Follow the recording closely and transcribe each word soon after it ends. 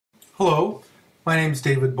Hello, my name is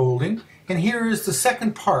David Boulding, and here is the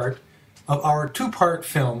second part of our two-part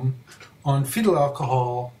film on fetal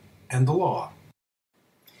alcohol and the law.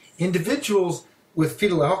 Individuals with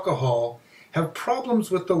fetal alcohol have problems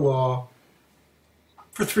with the law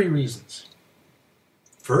for three reasons.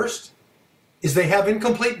 First is they have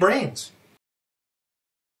incomplete brains.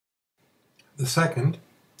 The second,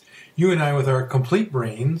 you and I with our complete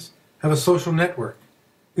brains have a social network.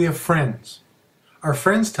 We have friends. Our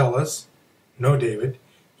friends tell us, "No, David,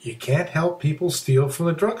 you can't help people steal from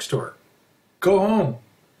the drugstore. Go home."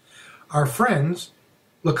 Our friends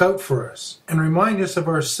look out for us and remind us of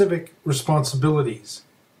our civic responsibilities.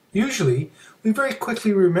 Usually, we very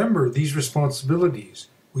quickly remember these responsibilities.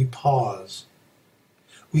 We pause.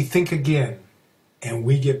 We think again, and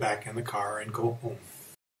we get back in the car and go home.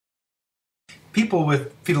 People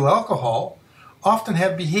with fetal alcohol often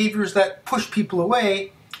have behaviors that push people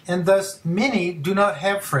away, and thus many do not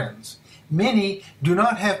have friends. Many do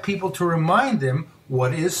not have people to remind them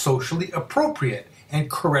what is socially appropriate and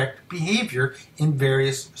correct behavior in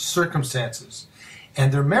various circumstances.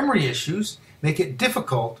 And their memory issues make it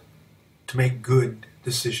difficult to make good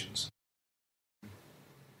decisions.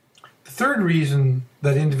 The third reason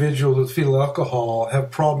that individuals with fetal alcohol have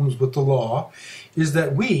problems with the law is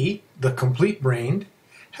that we, the complete-brained,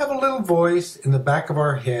 have a little voice in the back of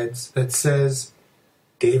our heads that says,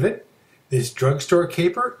 "David, this drugstore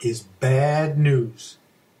caper is bad news.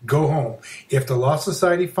 Go home. If the Law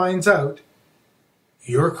Society finds out,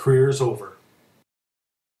 your career is over."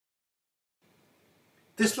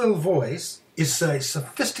 This little voice is a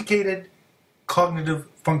sophisticated cognitive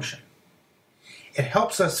function. It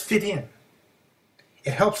helps us fit in.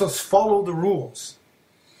 It helps us follow the rules.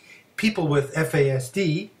 People with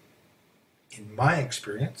FASD, in my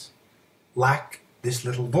experience, lack this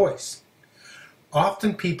little voice.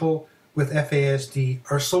 Often people with FASD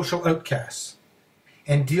are social outcasts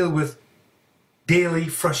and deal with daily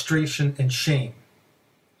frustration and shame.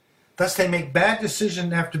 Thus they make bad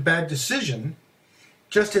decision after bad decision,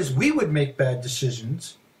 just as we would make bad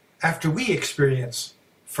decisions after we experience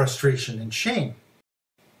frustration and shame.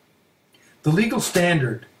 The legal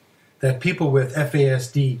standard that people with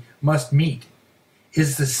FASD must meet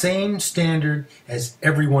is the same standard as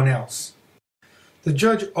everyone else. The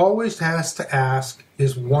judge always has to ask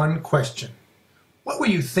is one question: what were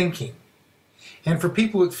you thinking? And for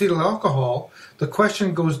people with fetal alcohol, the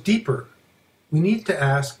question goes deeper. We need to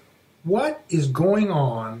ask, what is going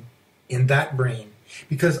on in that brain?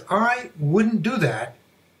 Because I wouldn't do that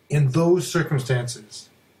in those circumstances.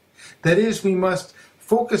 That is, we must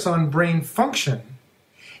focus on brain function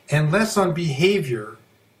and less on behavior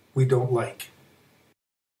we don't like.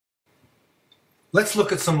 Let's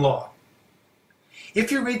look at some law. If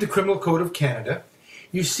you read the Criminal Code of Canada,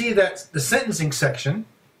 you see that the sentencing section,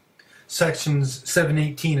 sections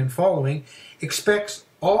 718 and following, expects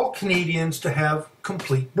all Canadians to have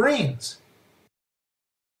complete brains.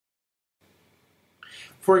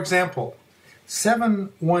 For example,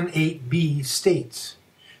 718B states,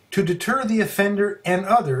 "to deter the offender and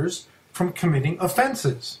others from committing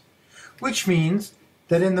offenses," which means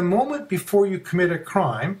that in the moment before you commit a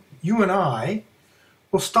crime, you and I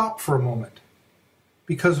will stop for a moment.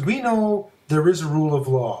 Because we know there is a rule of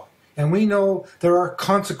law, and we know there are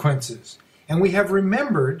consequences, and we have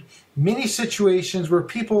remembered many situations where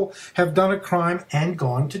people have done a crime and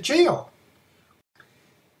gone to jail.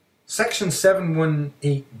 Section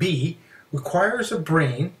 718B requires a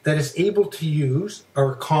brain that is able to use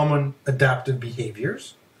our common adaptive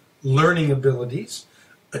behaviors, learning abilities,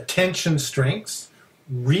 attention strengths,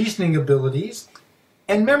 reasoning abilities,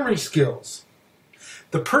 and memory skills.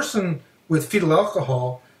 The person with fetal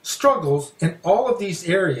alcohol struggles in all of these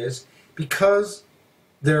areas because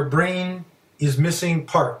their brain is missing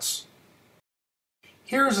parts.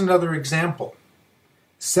 Here is another example.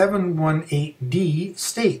 718D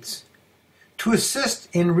states, "to assist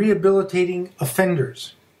in rehabilitating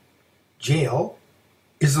offenders." Jail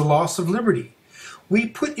is the loss of liberty. We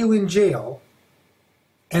put you in jail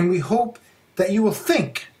and we hope that you will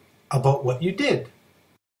think about what you did.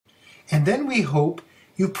 And then we hope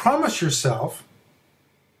you promise yourself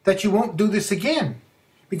that you won't do this again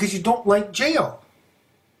because you don't like jail.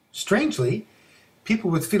 Strangely,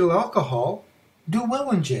 people with fetal alcohol do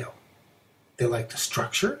well in jail. They like the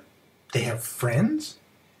structure, they have friends,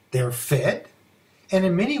 they are fed, and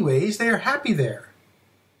in many ways they are happy there.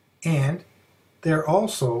 And they are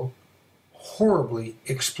also horribly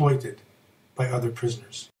exploited by other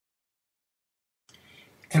prisoners.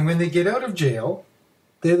 And when they get out of jail,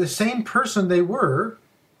 they're the same person they were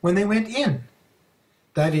when they went in.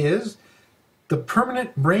 That is, the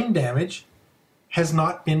permanent brain damage has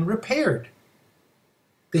not been repaired.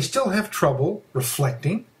 They still have trouble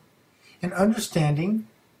reflecting and understanding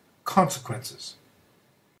consequences.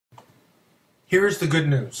 Here is the good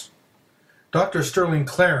news. Dr. Sterling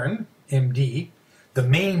Claren, MD, the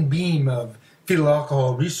main beam of fetal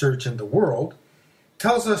alcohol research in the world,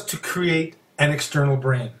 tells us to create an external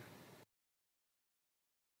brain.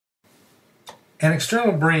 An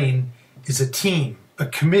external brain is a team, a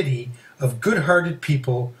committee of good-hearted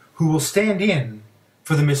people who will stand in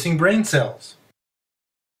for the missing brain cells.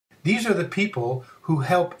 These are the people who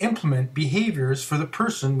help implement behaviors for the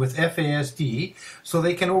person with FASD so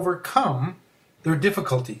they can overcome their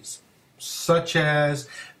difficulties, such as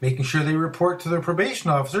making sure they report to their probation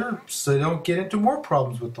officer so they don't get into more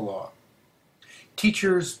problems with the law.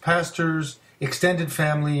 Teachers, pastors, extended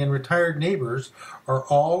family, and retired neighbors are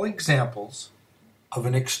all examples of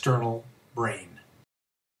an external brain.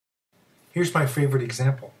 Here's my favorite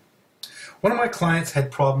example. One of my clients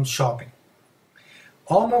had problems shopping.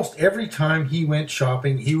 Almost every time he went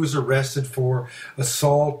shopping, he was arrested for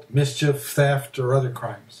assault, mischief, theft, or other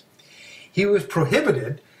crimes. He was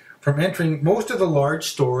prohibited from entering most of the large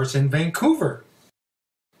stores in Vancouver.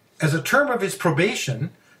 As a term of his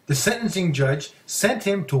probation, the sentencing judge sent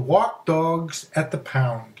him to walk dogs at the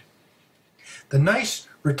pound. The nice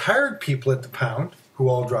retired people at the pound, who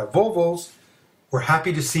all drive Volvos, were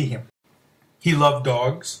happy to see him. He loved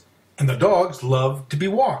dogs, and the dogs loved to be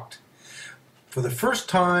walked. For the first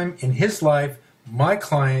time in his life, my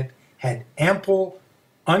client had ample,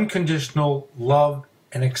 unconditional love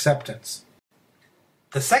and acceptance.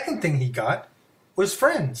 The second thing he got was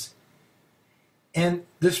friends. And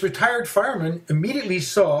this retired fireman immediately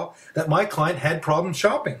saw that my client had problems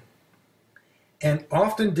shopping and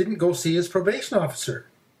often didn't go see his probation officer,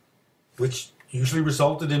 which usually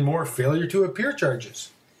resulted in more failure to appear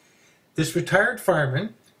charges. This retired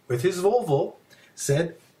fireman, with his Volvo,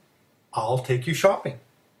 said, "I'll take you shopping.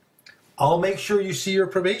 I'll make sure you see your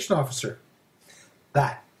probation officer."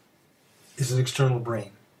 That is an external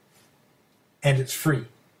brain. And it's free.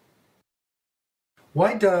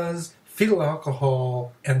 Why does fetal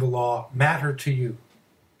alcohol and the law matter to you?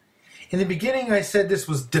 In the beginning, I said this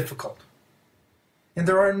was difficult. And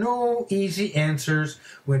there are no easy answers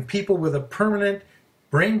when people with a permanent,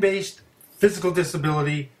 brain-based physical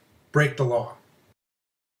disability break the law.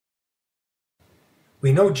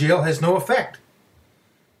 We know jail has no effect.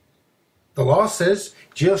 The law says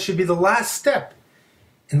jail should be the last step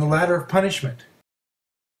in the ladder of punishment.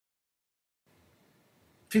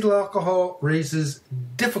 Fetal alcohol raises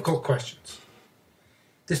difficult questions.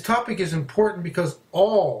 This topic is important because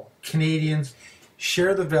all Canadians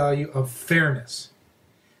share the value of fairness.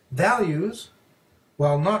 Values,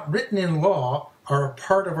 while not written in law, are a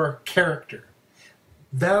part of our character.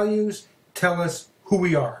 Values tell us who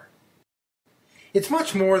we are. It's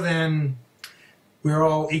much more than we're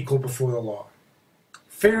all equal before the law.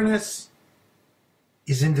 Fairness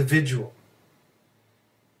is individual.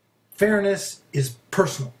 Fairness is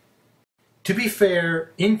personal. To be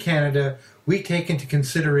fair, in Canada, we take into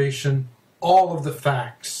consideration all of the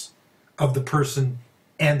facts of the person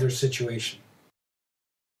and their situation.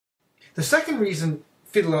 The second reason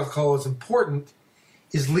fetal alcohol is important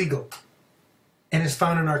is legal and is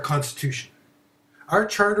found in our Constitution. Our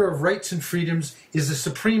Charter of Rights and Freedoms is the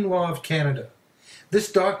supreme law of Canada.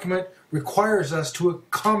 This document requires us to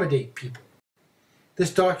accommodate people.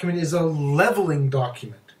 This document is a leveling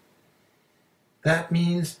document. That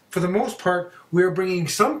means, for the most part, we are bringing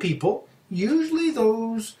some people, usually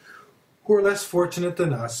those who are less fortunate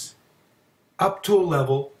than us, up to a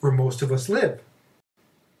level where most of us live.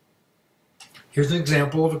 Here's an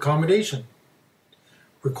example of accommodation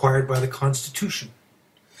required by the Constitution.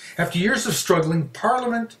 After years of struggling,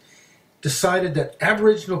 Parliament decided that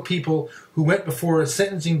Aboriginal people who went before a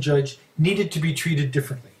sentencing judge needed to be treated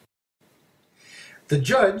differently. The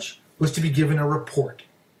judge was to be given a report.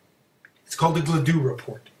 It's called the Gladue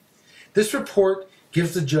report. This report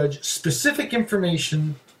gives the judge specific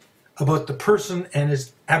information about the person and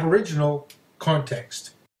his Aboriginal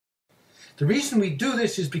context. The reason we do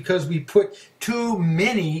this is because we put too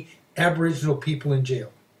many Aboriginal people in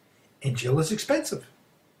jail. And jail is expensive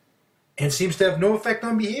and seems to have no effect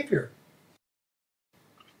on behavior.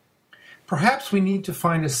 Perhaps we need to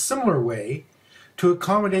find a similar way to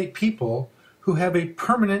accommodate people who have a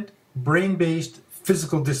permanent brain-based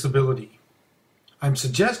physical disability. I'm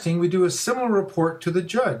suggesting we do a similar report to the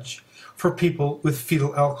judge for people with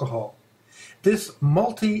fetal alcohol. This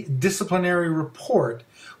multidisciplinary report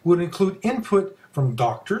would include input from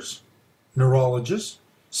doctors, neurologists,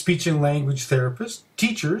 speech and language therapists,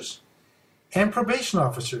 teachers, and probation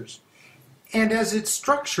officers. And as its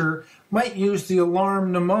structure, might use the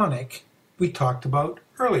alarm mnemonic we talked about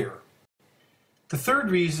earlier. The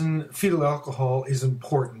third reason fetal alcohol is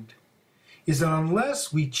important is that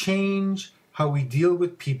unless we change how we deal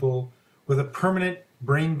with people with a permanent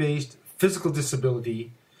brain-based physical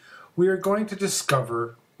disability, we are going to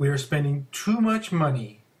discover we are spending too much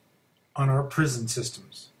money on our prison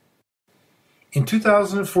systems. In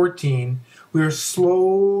 2014, we are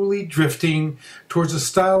slowly drifting towards a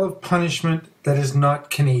style of punishment that is not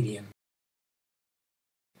Canadian.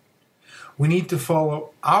 We need to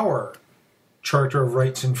follow our Charter of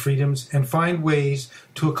Rights and Freedoms and find ways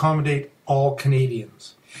to accommodate all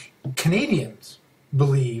Canadians. Canadians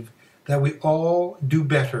believe that we all do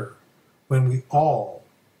better when we all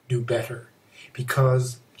do better,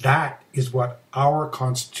 because that is what our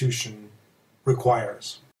Constitution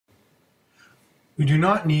requires. We do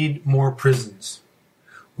not need more prisons.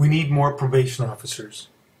 We need more probation officers.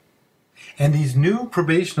 And these new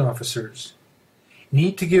probation officers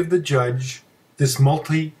need to give the judge this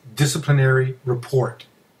multidisciplinary report.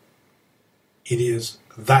 It is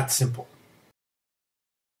that simple.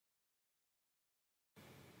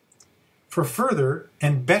 For further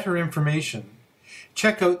and better information,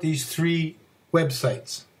 check out these 3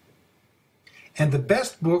 websites. And the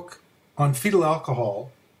best book on fetal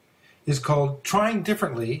alcohol is called Trying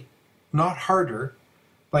Differently, Not Harder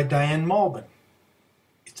by Diane Malbin.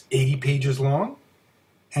 It's 80 pages long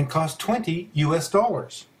and costs $20 US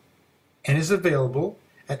and is available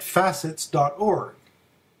at facets.org,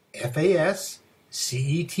 FASCETS.org.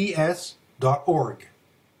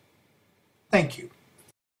 Thank you.